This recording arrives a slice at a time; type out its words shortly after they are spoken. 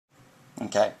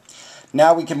Okay.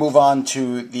 Now we can move on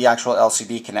to the actual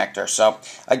LCD connector. So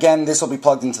again, this will be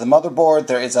plugged into the motherboard.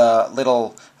 There is a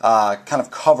little kind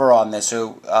of cover on this,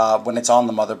 so when it's on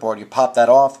the motherboard, you pop that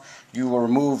off. You will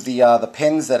remove the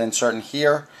pins that insert in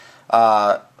here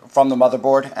from the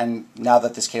motherboard, and now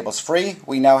that this cable is free,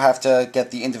 we now have to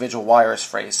get the individual wires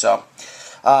free. So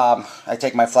I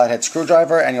take my flathead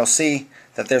screwdriver, and you'll see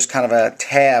that there's kind of a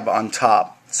tab on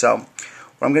top. So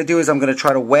what I'm going to do is I'm going to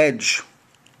try to wedge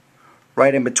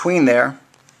right in between there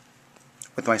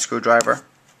with my screwdriver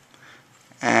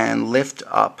and lift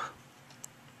up.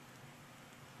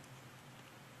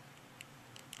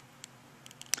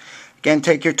 Again,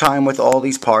 take your time with all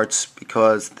these parts,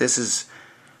 because this is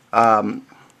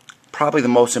probably the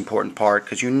most important part,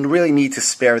 because you really need to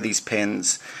spare these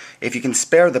pins. If you can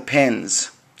spare the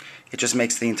pins, it just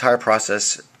makes the entire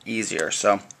process easier.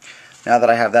 So now that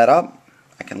I have that up,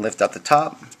 I can lift up the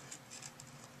top.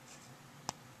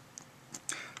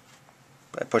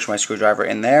 I push my screwdriver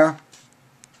in there,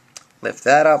 lift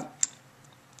that up,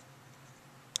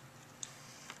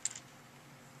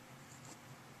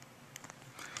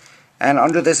 and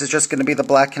under this is just going to be the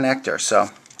black connector, so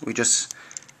we just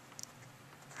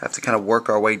have to kind of work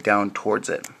our way down towards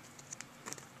it.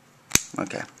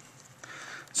 Okay,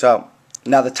 so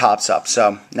now the top's up,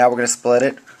 so now we're going to split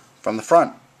it from the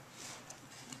front.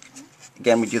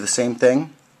 Again, we do the same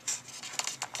thing.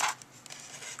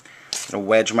 I'm going to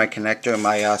wedge my connector,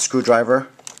 my screwdriver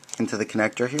into the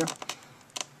connector here.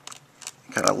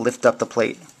 Kind of lift up the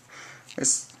plate.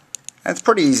 It's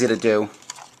pretty easy to do.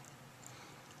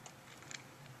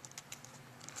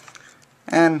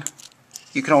 And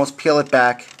you can almost peel it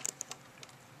back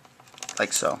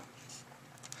like so.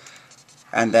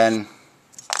 And then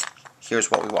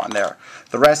here's what we want there.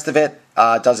 The rest of it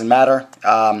doesn't matter.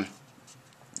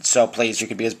 So please, you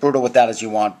can be as brutal with that as you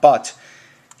want. But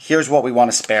here's what we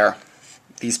want to spare.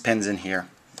 These pins in here.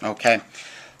 Okay.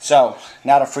 So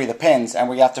now to free the pins, and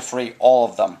we have to free all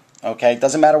of them. Okay.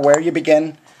 Doesn't matter where you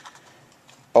begin,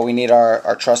 but we need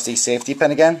our trusty safety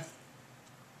pin again.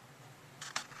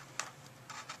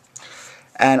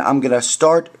 And I'm going to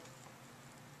start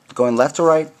going left to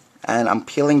right, and I'm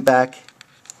peeling back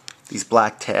these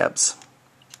black tabs.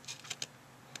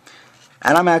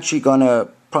 And I'm actually going to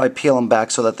probably peel them back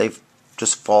so that they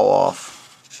just fall off.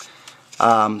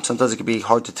 Sometimes it can be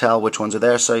hard to tell which ones are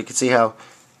there, so you can see how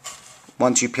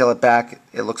once you peel it back,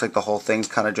 it looks like the whole thing's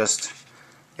kind of just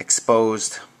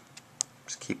exposed.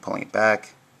 Just keep pulling it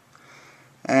back,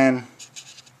 and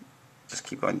just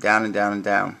keep going down and down and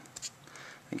down.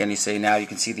 Again, you see now you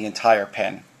can see the entire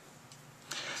pin.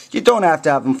 You don't have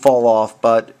to have them fall off,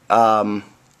 but you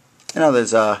know,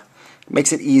 it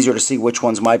makes it easier to see which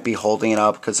ones might be holding it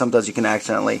up, because sometimes you can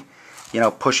accidentally, you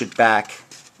know, push it back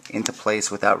into place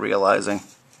without realizing.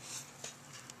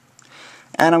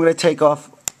 And I'm going to take off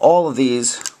all of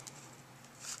these.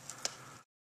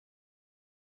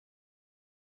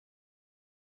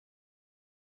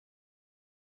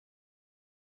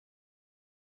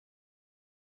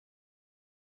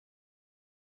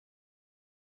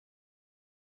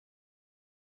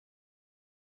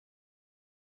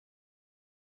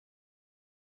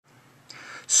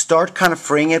 Start kind of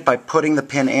freeing it by putting the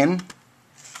pin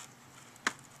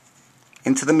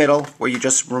into the middle where you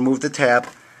just remove the tab,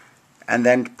 and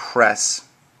then press.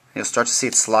 You'll start to see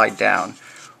it slide down.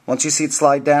 Once you see it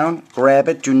slide down, grab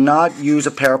it. Do not use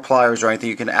a pair of pliers or anything.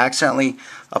 You can accidentally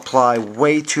apply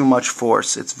way too much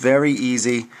force. It's very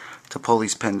easy to pull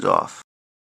these pins off.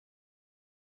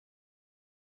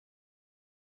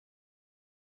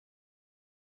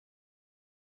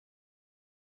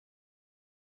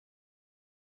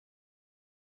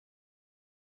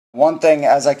 One thing,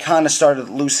 as I kind of started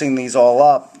loosening these all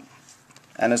up,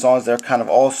 and as long as they're kind of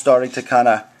all starting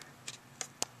to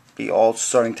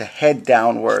starting to head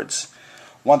downwards,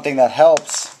 one thing that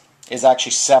helps is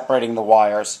actually separating the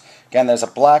wires. Again, there's a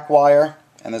black wire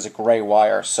and there's a gray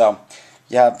wire. So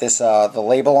you have this the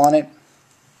label on it.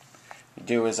 What you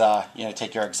do is you know,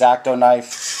 take your X-Acto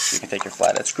knife, you can take your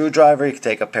flathead screwdriver, you can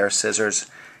take a pair of scissors.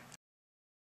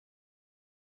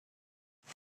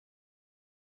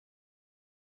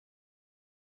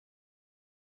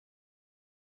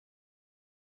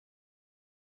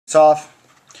 It's off.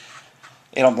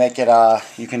 It'll make it,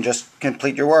 you can just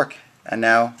complete your work. And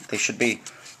now they should be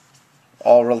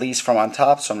all released from on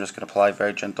top, so I'm just going to apply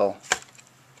very gentle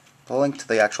pulling to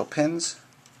the actual pins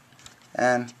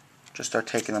and just start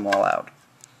taking them all out,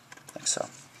 like so.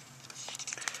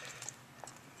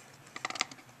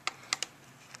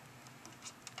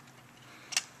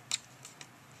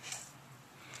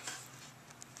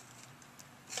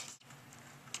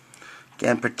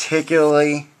 Again,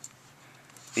 particularly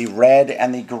The red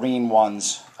and the green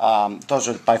ones, those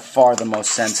are by far the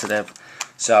most sensitive.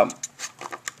 So,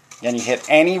 and you hit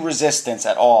any resistance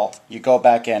at all, you go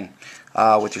back in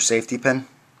with your safety pin.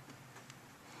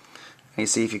 And you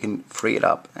see if you can free it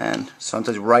up. And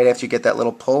sometimes right after you get that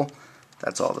little pull,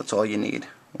 that's all you need.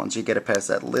 Once you get it past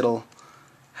that little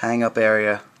hang up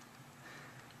area,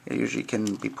 it usually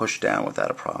can be pushed down without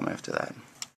a problem after that.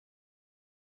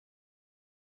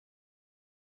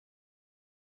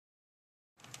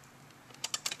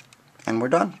 And we're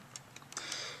done.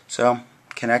 So,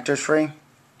 connector's free. You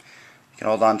can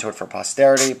hold on to it for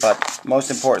posterity, but most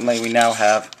importantly, we now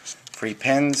have free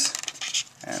pins.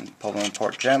 And pull them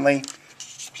apart gently.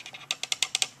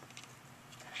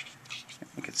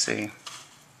 You can see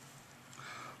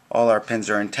all our pins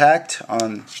are intact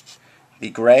on the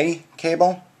gray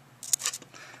cable.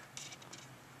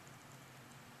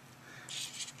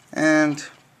 And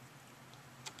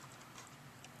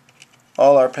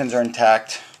all our pins are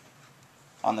intact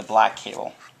on the black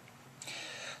cable.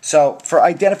 So for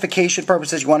identification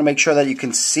purposes, you want to make sure that you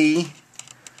can see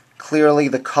clearly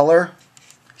the color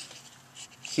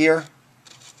here.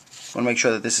 You want to make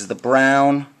sure that this is the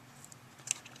brown,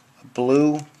 a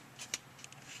blue,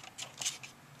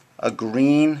 a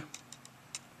green,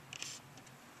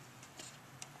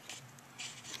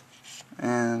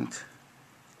 and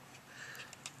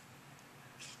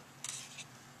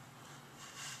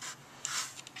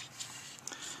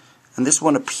this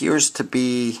one appears to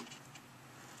be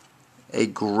a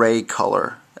gray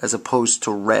color as opposed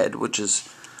to red, which is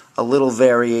a little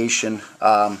variation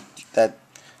that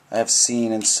I've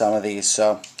seen in some of these.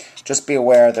 So just be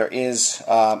aware there is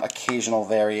occasional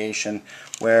variation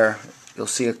where you'll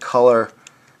see a color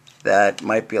that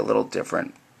might be a little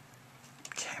different.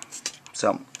 Okay,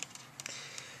 so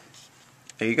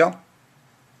there you go.